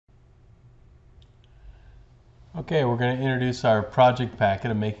Okay, we're going to introduce our project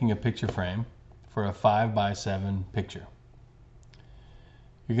packet of making a picture frame for a 5x7 picture.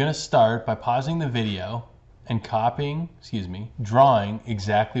 You're going to start by pausing the video and drawing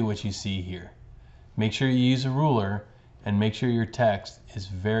exactly what you see here. Make sure you use a ruler and make sure your text is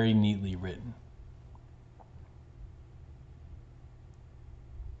very neatly written.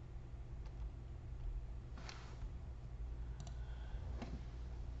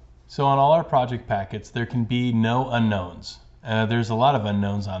 So on all our project packets, there can be no unknowns. There's a lot of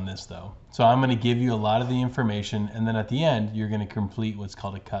unknowns on this though. So I'm going to give you a lot of the information, and then at the end, you're going to complete what's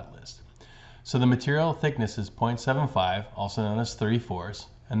called a cut list. So the material thickness is 0.75, also known as 3/4,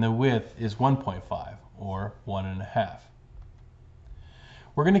 and the width is 1.5, or 1.5.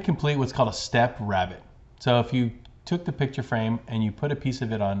 We're going to complete what's called a step rabbet. So if you took the picture frame and you put a piece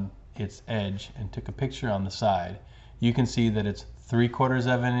of it on its edge and took a picture on the side, you can see that it's 3/4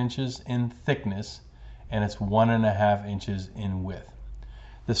 of an inch in thickness and it's 1.5 inches in width.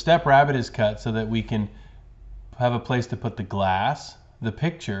 The step rabbet is cut so that we can have a place to put the glass, the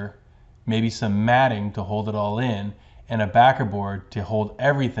picture, maybe some matting to hold it all in, and a backer board to hold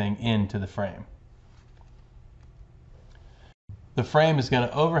everything into the frame. The frame is going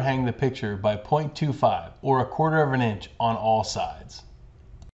to overhang the picture by 0.25 or 1/4 of an inch on all sides.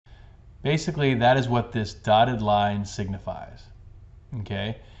 Basically, that is what this dotted line signifies.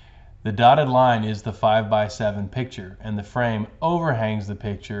 Okay, the dotted line is the 5x7 picture, and the frame overhangs the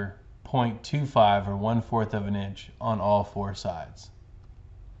picture 0.25 or 1/4 of an inch on all four sides.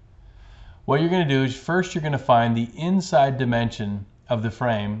 What you're going to do is first you're going to find the inside dimension of the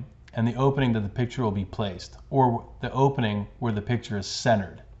frame and the opening that the picture will be placed, or the opening where the picture is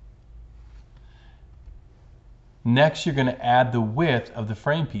centered. Next, you're going to add the width of the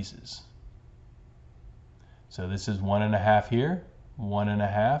frame pieces. So this is 1.5 here,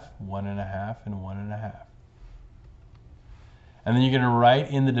 1.5, 1.5, and 1.5. And then you're going to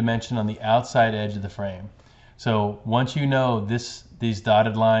write in the dimension on the outside edge of the frame. So once you know this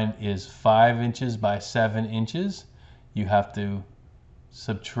dotted line is 5 inches by 7 inches, you have to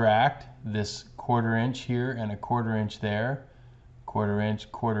subtract this 1/4 inch here and a 1/4 inch there, 1/4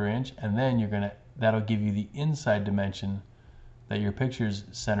 inch, 1/4 inch, and then that'll give you the inside dimension that your picture's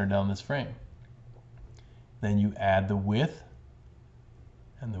centered on this frame. Then you add the width,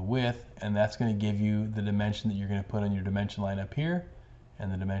 and that's going to give you the dimension that you're going to put on your dimension line up here,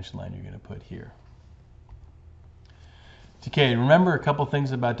 and the dimension line you're going to put here. Okay, remember a couple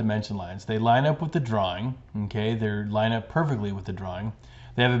things about dimension lines. They line up with the drawing, okay? They line up perfectly with the drawing.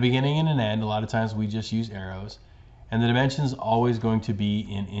 They have a beginning and an end. A lot of times we just use arrows. And the dimension is always going to be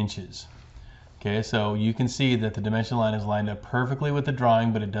in inches. Okay, so you can see that the dimension line is lined up perfectly with the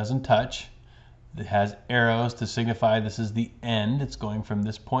drawing, but it doesn't touch. It has arrows to signify this is the end. It's going from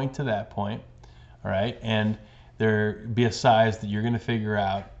this point to that point, all right? And there be a size that you're going to figure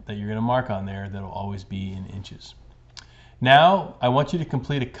out that you're going to mark on there that will always be in inches. Now, I want you to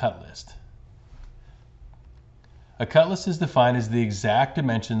complete a cut list. A cut list is defined as the exact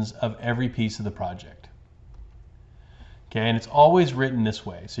dimensions of every piece of the project. Okay, and it's always written this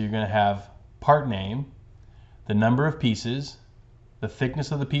way. So you're going to have part name, the number of pieces, the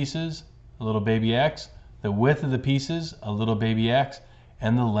thickness of the pieces, a little baby x, the width of the pieces, a little baby x,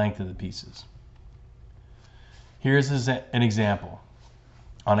 and the length of the pieces. Here's an example.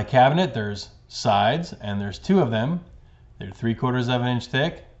 On a cabinet, there's sides, and there's 2 of them. They're 3/4 of an inch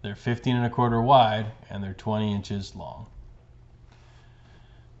thick, they're 15 1/4 wide, and they're 20 inches long.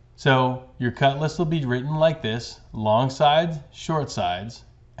 So your cut list will be written like this: long sides, short sides,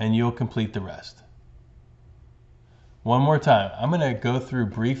 and you'll complete the rest. One more time, I'm going to go through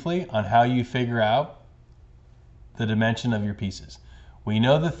briefly on how you figure out the dimension of your pieces. We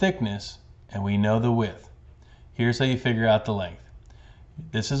know the thickness and we know the width. Here's how you figure out the length.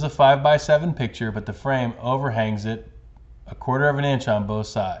 This is a 5x7 picture, but the frame overhangs it 1/4 of an inch on both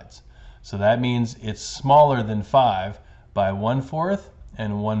sides. So that means it's smaller than 5 by 1/4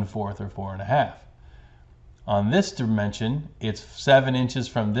 and 1/4 or 4.5. On this dimension, it's 7 inches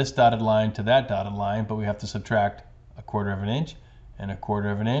from this dotted line to that dotted line, but we have to subtract 1/4 of an inch and 1/4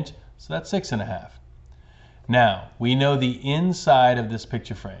 of an inch, so that's 6.5. Now, we know the inside of this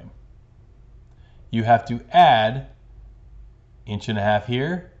picture frame. You have to add 1.5 inches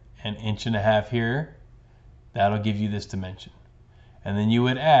here and 1.5 inches here. That'll give you this dimension. And then you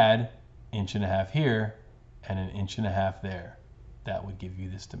would add 1.5 inches here and 1.5 inches there. That would give you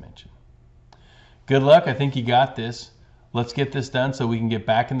this dimension. Good luck. I think you got this. Let's get this done so we can get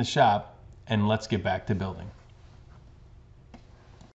back in the shop, and let's get back to building.